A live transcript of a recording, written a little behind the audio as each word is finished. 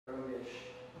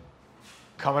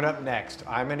Coming up next,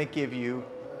 I'm gonna give you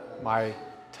my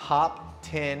top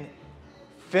 10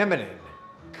 feminine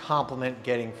compliment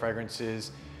getting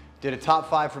fragrances. Did a top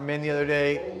 5 for men the other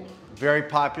day. Very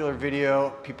popular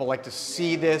video. People like to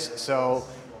see this, so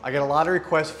I get a lot of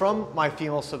requests from my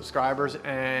female subscribers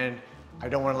and I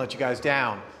don't want to let you guys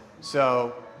down.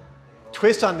 So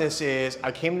twist on this is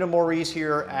I came to Maurice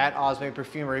here at Osme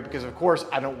Perfumery because of course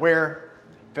I don't wear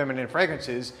feminine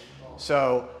fragrances.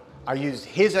 So I used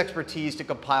his expertise to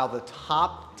compile the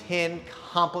top 10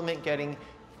 compliment getting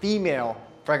female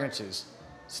fragrances.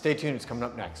 Stay tuned, it's coming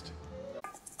up next.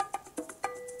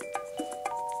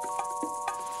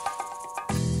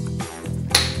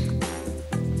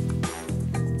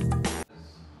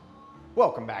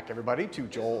 Welcome back everybody to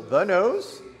Joel the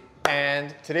Nose.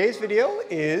 And today's video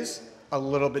is a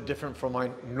little bit different from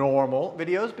my normal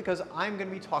videos because I'm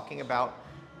gonna be talking about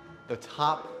the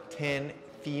top 10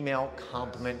 female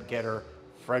compliment getter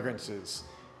fragrances.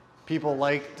 People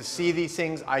like to see these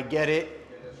things, I get it.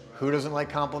 Who doesn't like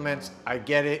compliments? I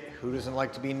get it. Who doesn't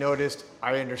like to be noticed?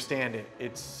 I understand it.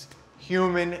 It's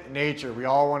human nature. We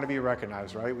all want to be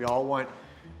recognized, right? We all want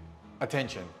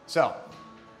attention. So,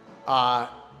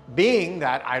 being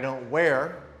that I don't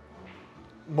wear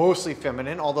mostly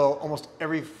feminine, although almost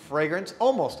every fragrance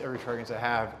I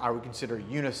have, I would consider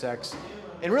unisex.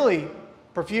 And really,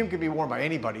 perfume can be worn by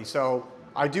anybody. So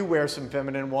I do wear some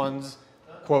feminine ones,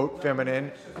 quote,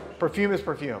 feminine. Perfume is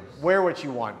perfume. Wear what you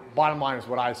want. Bottom line is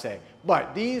what I say.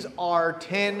 But these are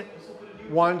 10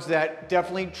 ones that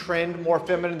definitely trend more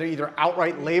feminine. They're either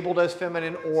outright labeled as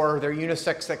feminine or they're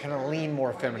unisex that kind of lean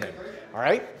more feminine. All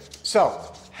right?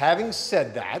 So, having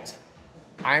said that,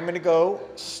 I'm going to go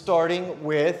starting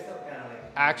with,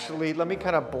 actually, let me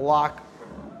kind of block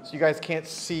so you guys can't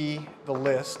see the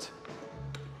list.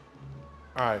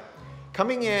 All right.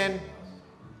 Coming in,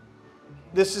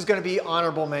 this is going to be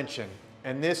honorable mention,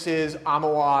 and this is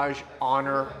Amouage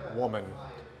Honor Woman.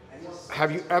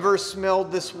 Have you ever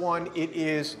smelled this one? It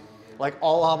is like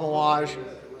all Amouage.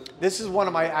 This is one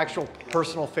of my actual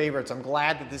personal favorites. I'm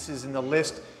glad that this is in the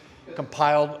list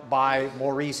compiled by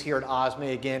Maurice here at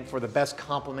Osme, again, for the best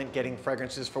compliment getting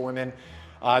fragrances for women.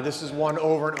 This is one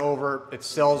over and over. It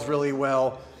sells really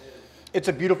well. It's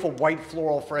a beautiful white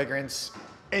floral fragrance,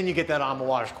 and you get that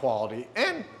Amouage quality.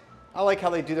 And I like how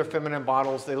they do their feminine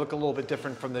bottles. They look a little bit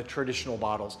different from the traditional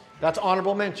bottles. That's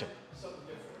honorable mention.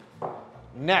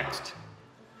 Next.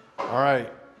 All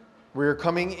right. We're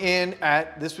coming in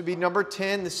at, this would be number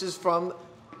 10. This is from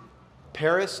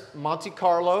Paris, Monte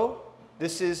Carlo.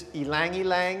 This is Ylang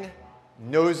Ylang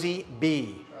Nosy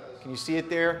Bee. Can you see it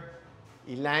there?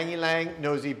 Ylang Ylang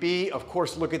Nosy Bee. Of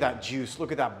course, look at that juice.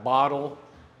 Look at that bottle.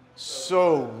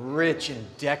 So rich and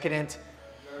decadent.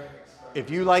 If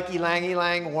you like Ylang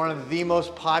Ylang, one of the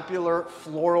most popular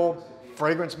floral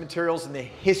fragrance materials in the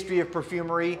history of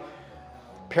perfumery,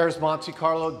 Paris Monte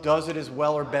Carlo does it as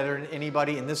well or better than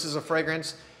anybody. And this is a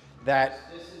fragrance that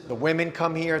the women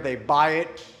come here, they buy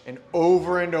it, and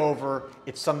over,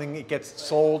 it's something that gets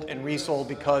sold and resold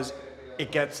because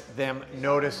it gets them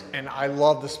noticed. And I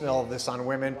love the smell of this on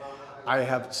women. I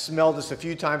have smelled this a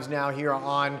few times now here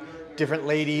on different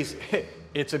ladies.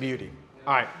 It's a beauty.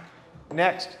 All right,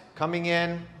 next, coming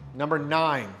in, number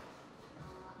 9.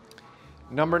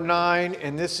 Number 9,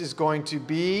 and this is going to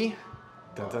be,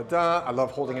 I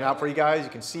love holding it out for you guys. You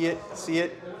can see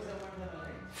it.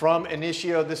 From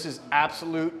Initio, this is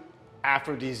Absolute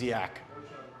Aphrodisiac.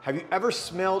 Have you ever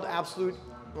smelled Absolute?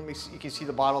 Let me see, you can see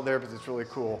the bottle there because it's really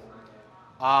cool.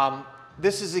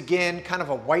 This is again kind of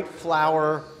a white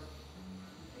flower,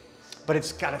 but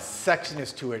it's got a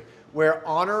sexiness to it. Where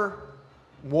Honor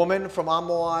Woman from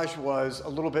Amouage was a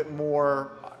little bit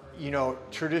more, you know,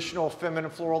 traditional feminine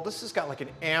floral. This has got like an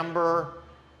amber,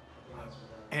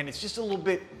 and it's just a little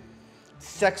bit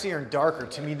sexier and darker.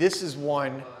 To me, this is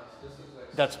one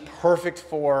that's perfect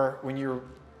for when you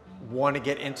want to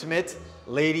get intimate,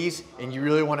 ladies, and you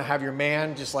really want to have your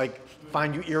man just like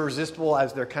find you irresistible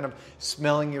as they're kind of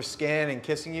smelling your skin and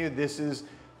kissing you. This is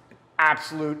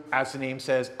absolute, as the name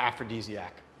says,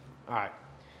 aphrodisiac. All right.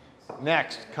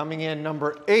 Next, coming in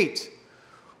number 8,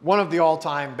 one of the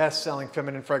all-time best-selling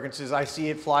feminine fragrances. I see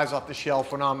it flies off the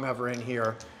shelf when I'm ever in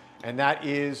here, and that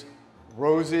is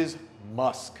Roses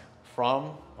Musk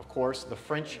from, of course, the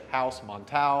French house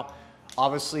Montal.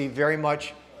 Obviously, very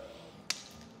much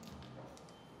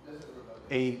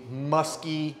a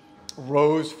musky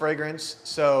rose fragrance.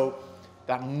 So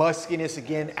that muskiness,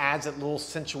 again, adds that little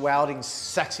sensuality and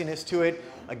sexiness to it.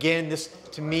 Again, this,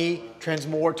 to me, trends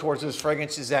more towards those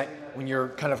fragrances that when you're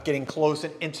kind of getting close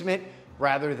and intimate,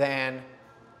 rather than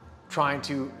trying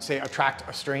to, say, attract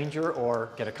a stranger or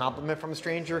get a compliment from a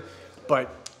stranger.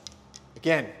 But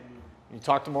Again, when you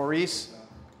talk to Maurice,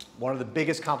 one of the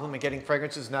biggest compliment getting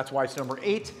fragrances, and that's why it's number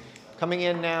 8. Coming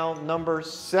in now, number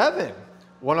 7.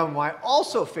 One of my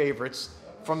also favorites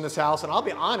from this house, and I'll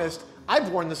be honest, I've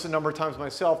worn this a number of times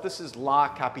myself. This is La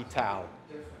Capitale.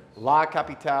 La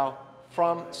Capitale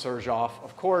from Serjoff.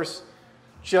 Of course,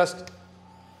 just,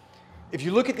 if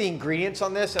you look at the ingredients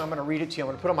on this, and I'm gonna read it to you, I'm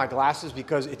gonna put on my glasses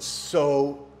because it's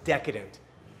so decadent.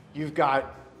 You've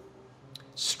got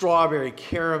strawberry,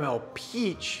 caramel,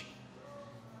 peach.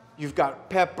 You've got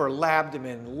pepper,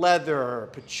 labdanum, leather,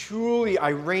 patchouli,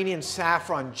 Iranian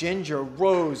saffron, ginger,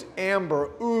 rose,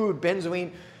 amber, oud,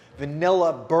 benzoin,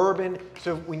 vanilla, bourbon.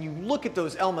 So when you look at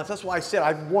those elements, that's why I said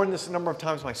I've worn this a number of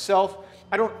times myself.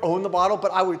 I don't own the bottle,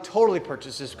 but I would totally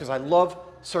purchase this because I love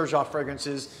Serjoff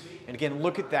fragrances. And again,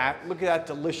 look at that. Look at that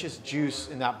delicious juice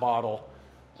in that bottle.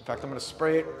 In fact, I'm gonna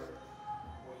spray it.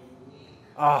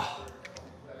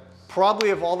 Probably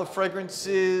of all the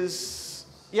fragrances,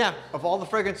 yeah, of all the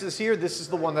fragrances here, this is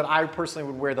the one that I personally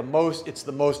would wear the most. It's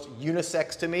the most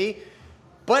unisex to me,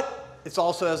 but it's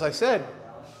also, as I said,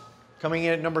 coming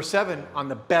in at number 7 on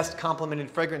the best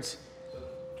complimented fragrance.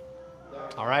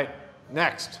 All right,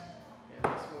 next.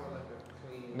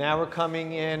 Now we're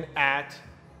coming in at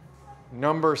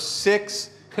number 6.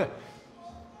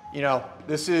 You know,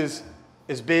 this is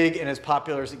as big and as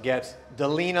popular as it gets.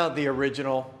 Delina, the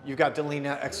original. You've got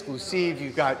Delina Exclusive.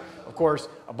 You've got, of course,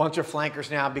 a bunch of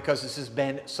flankers now because this has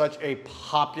been such a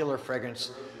popular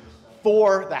fragrance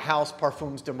for the house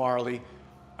Parfums de Marly.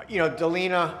 You know,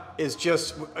 Delina is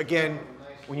just, again,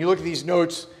 when you look at these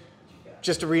notes,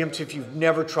 just to read them to, if you've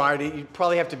never tried it, you'd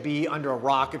probably have to be under a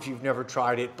rock if you've never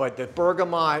tried it. But the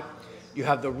bergamot, you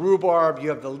have the rhubarb, you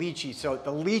have the lychee. So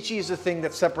the lychee is the thing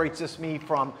that separates this me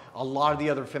from a lot of the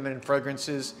other feminine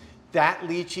fragrances. That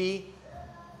lychee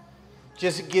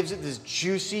just gives it this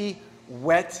juicy,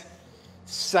 wet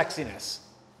sexiness.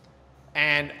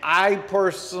 And I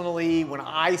personally, when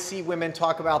I see women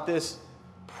talk about this,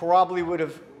 probably would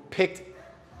have picked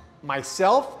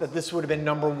myself that this would have been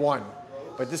number 1.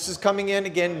 But this is coming in,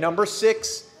 again, number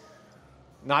 6.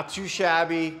 Not too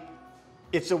shabby.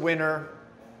 It's a winner.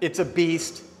 It's a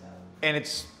beast. And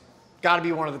it's got to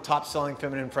be one of the top selling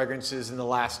feminine fragrances in the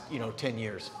last, 10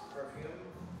 years.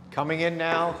 Coming in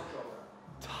now,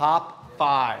 top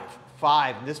 5.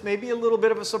 This may be a little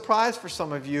bit of a surprise for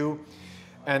some of you.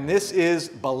 And this is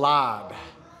Ballade.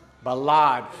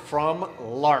 Ballade from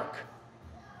Lark.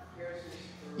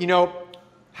 You know,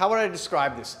 how would I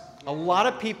describe this? A lot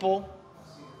of people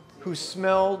who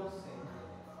smell,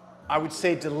 I would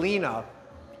say, Delina,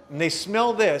 and they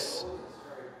smell this,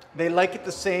 they like it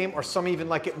the same, or some even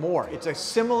like it more. It's a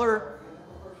similar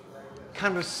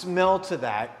kind of smell to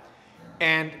that.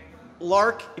 And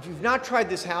Lark, if you've not tried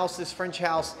this house, this French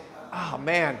house, oh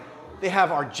man, they have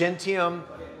Argentium,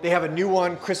 they have a new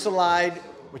one, Chrysalide,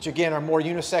 which again are more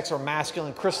unisex or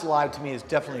masculine. Chrysalide to me is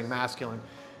definitely masculine.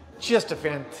 Just a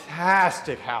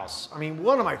fantastic house. I mean,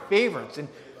 one of my favorites. And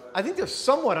I think they're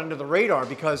somewhat under the radar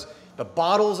because the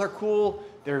bottles are cool.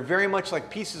 They're very much like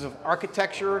pieces of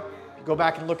architecture. If you go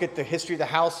back and look at the history of the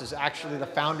house, is actually the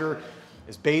founder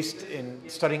is based in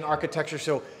studying architecture.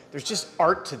 So there's just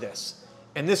art to this.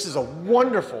 And this is a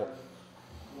wonderful,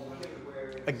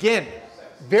 again,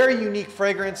 very unique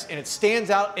fragrance, and it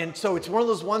stands out. And so it's one of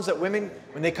those ones that women,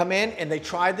 when they come in and they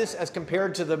try this as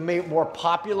compared to the more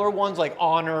popular ones like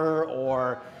Honor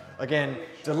or, again,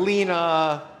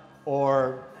 Delina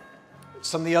or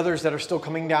some of the others that are still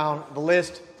coming down the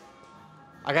list,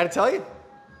 I got to tell you,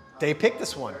 they picked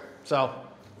this one. So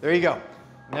there you go.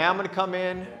 Now I'm going to come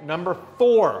in number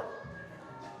 4.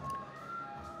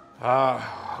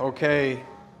 Okay.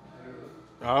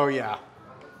 Oh, yeah.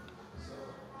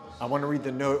 I want to read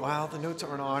the note. Wow, the notes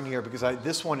aren't on here because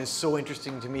this one is so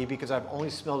interesting to me because I've only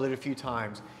smelled it a few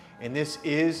times. And this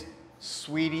is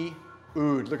Sweetie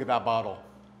Oud. Look at that bottle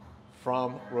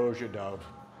from Roja Dove.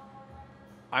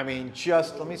 I mean,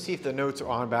 just, let me see if the notes are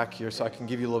on back here so I can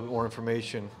give you a little bit more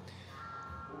information.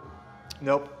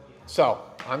 Nope. So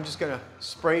I'm just going to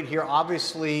spray it here.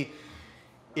 Obviously,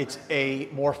 it's a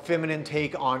more feminine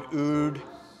take on Oud.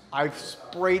 I've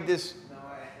sprayed this.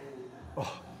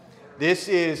 Oh. This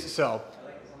is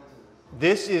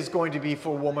going to be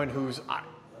for a woman who's,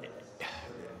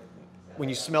 when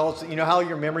you smell it, you know how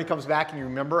your memory comes back and you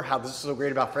remember how this is so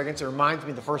great about fragrance? It reminds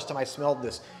me the first time I smelled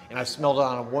this, and I smelled it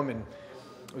on a woman.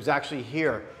 It was actually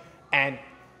here. And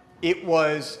it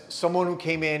was someone who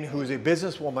came in who was a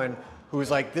businesswoman who was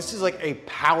like, this is like a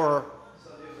power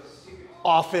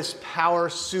office, power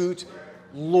suit,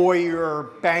 lawyer,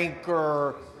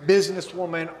 banker,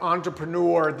 businesswoman,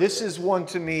 entrepreneur. This is one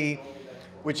to me,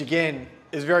 which again,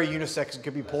 is very unisex and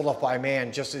could be pulled off by a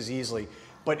man just as easily,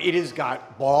 but it has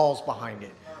got balls behind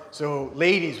it. So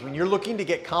ladies, when you're looking to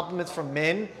get compliments from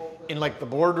men in like the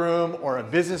boardroom or a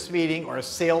business meeting or a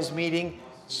sales meeting,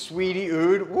 sweetie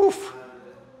oud, woof,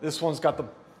 this one's got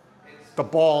the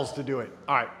balls to do it.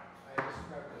 All right.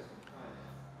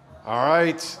 All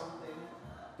right.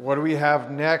 What do we have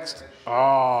next?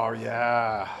 Oh,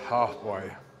 yeah. Oh,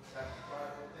 boy.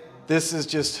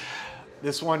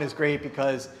 This one is great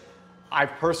because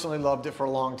I've personally loved it for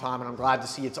a long time, and I'm glad to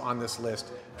see it's on this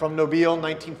list. From Nobile,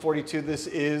 1942, this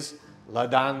is La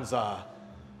Danza.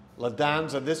 La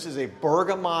Danza, this is a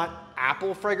bergamot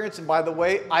apple fragrance, and by the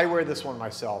way, I wear this one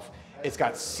myself. It's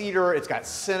got cedar, it's got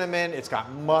cinnamon, it's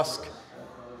got musk.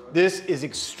 This is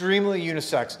extremely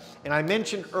unisex. And I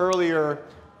mentioned earlier,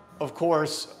 of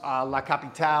course, La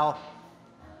Capitale.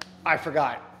 I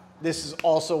forgot. This is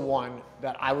also one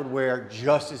that I would wear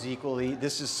just as equally.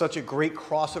 This is such a great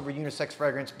crossover unisex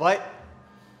fragrance. But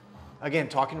again,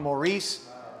 talking to Maurice,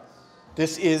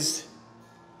 this is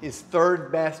his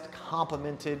third best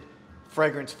complimented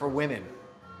fragrance for women.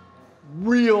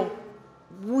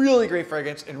 Really great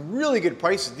fragrance and really good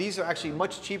prices. These are actually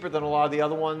much cheaper than a lot of the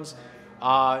other ones.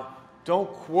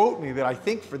 Don't quote me, but I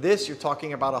think for this, you're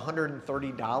talking about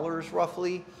 $130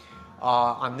 roughly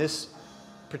on this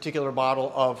particular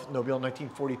bottle of Nobile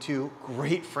 1942.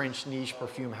 Great French niche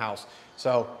perfume house.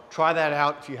 So try that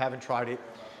out if you haven't tried it.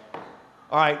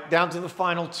 All right, down to the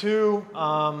final two.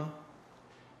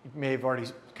 You may have already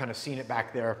kind of seen it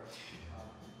back there.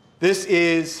 This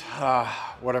is,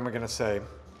 what am I gonna say?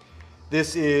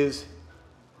 This is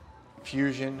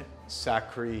Fusion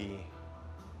Sacré.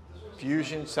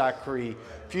 Fusion Sacré.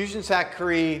 Fusion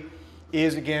Sacré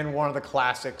is, again, one of the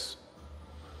classics.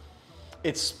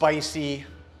 It's spicy.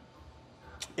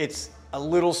 It's a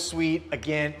little sweet.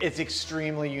 Again, it's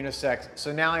extremely unisex.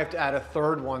 So now I have to add a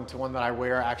third one to one that I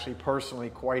wear actually personally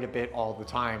quite a bit all the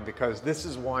time, because this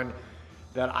is one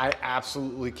that I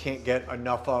absolutely can't get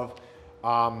enough of.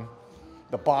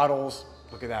 The bottles,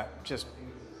 look at that, just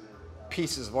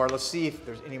pieces of art. Let's see if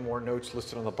there's any more notes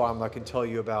listed on the bottom that I can tell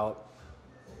you about.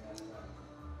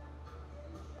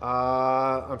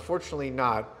 Unfortunately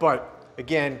not, but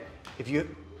again, if you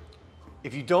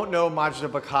don't know Majda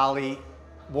Bakali,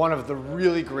 one of the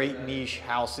really great niche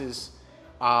houses,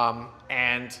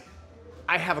 and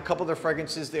I have a couple of their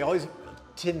fragrances. They always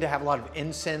tend to have a lot of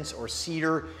incense or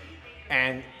cedar,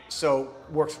 and so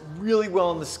works really well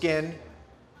on the skin.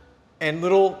 And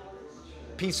little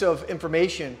piece of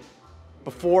information,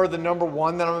 before the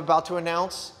 #1 that I'm about to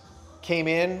announce came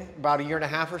in about a year and a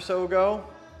half or so ago,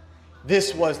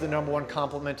 this was the #1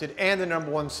 complimented and the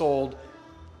 #1 sold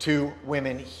to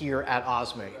women here at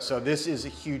Osme. So this is a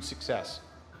huge success.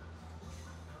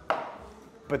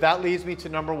 But that leads me to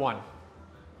 #1.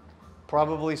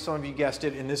 Probably some of you guessed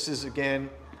it, and this is, again,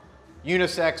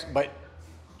 unisex, but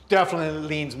definitely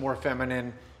leans more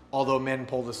feminine, although men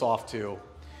pull this off too.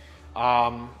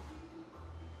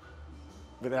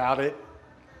 Without it,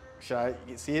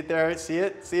 you see it there? See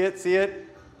it? See it? See it?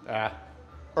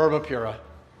 Herba Pura.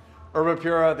 Herba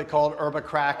Pura, they call it Herba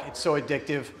Crack. It's so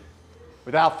addictive.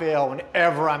 Without fail,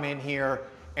 whenever I'm in here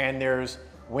and there's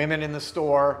women in the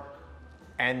store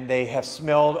and they have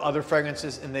smelled other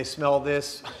fragrances and they smell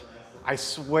this, I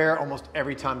swear almost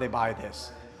every time they buy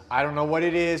this. I don't know what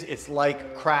it is. It's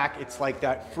like crack. It's like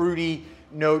that fruity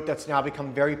note that's now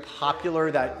become very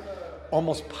popular, that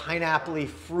almost pineapple-y,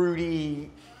 fruity,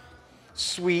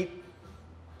 sweet,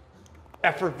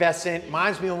 effervescent.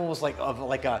 Reminds me almost like of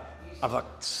a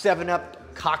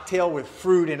 7-Up cocktail with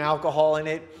fruit and alcohol in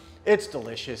it. It's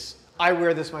delicious. I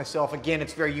wear this myself. Again,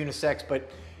 it's very unisex, but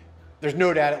there's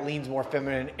no doubt it leans more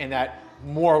feminine and that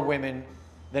more women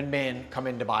than men come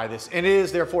in to buy this. And it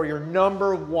is therefore your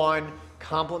 #1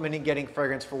 complimenting getting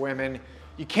fragrance for women.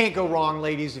 You can't go wrong,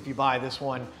 ladies, if you buy this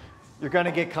one. You're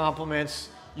gonna get compliments.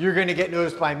 You're gonna get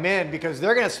noticed by men because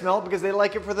they're gonna smell it because they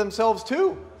like it for themselves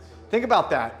too. Think about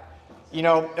that. You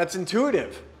know, that's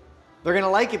intuitive. They're gonna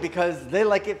like it because they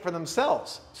like it for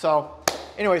themselves. So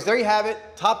anyways, there you have it.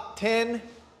 Top 10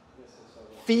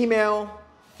 female,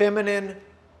 feminine,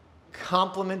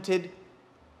 complimented,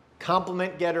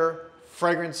 compliment getter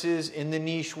fragrances in the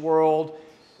niche world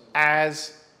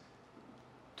as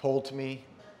told to me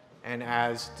and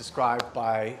as described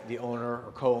by the owner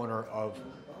or co-owner of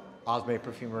Osme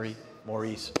Perfumery,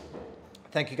 Maurice.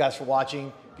 Thank you guys for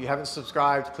watching. If you haven't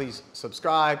subscribed, please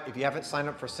subscribe. If you haven't signed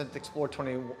up for ScentXplore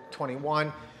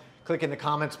 2021, click in the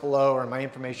comments below or my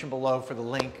information below for the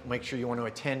link. Make sure you want to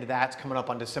attend that. It's coming up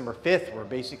on December 5th. We're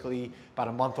basically about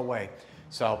a month away.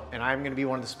 So, and I'm going to be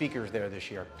one of the speakers there this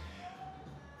year.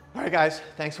 All right, guys,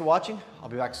 thanks for watching. I'll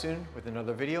be back soon with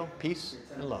another video. Peace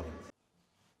and love.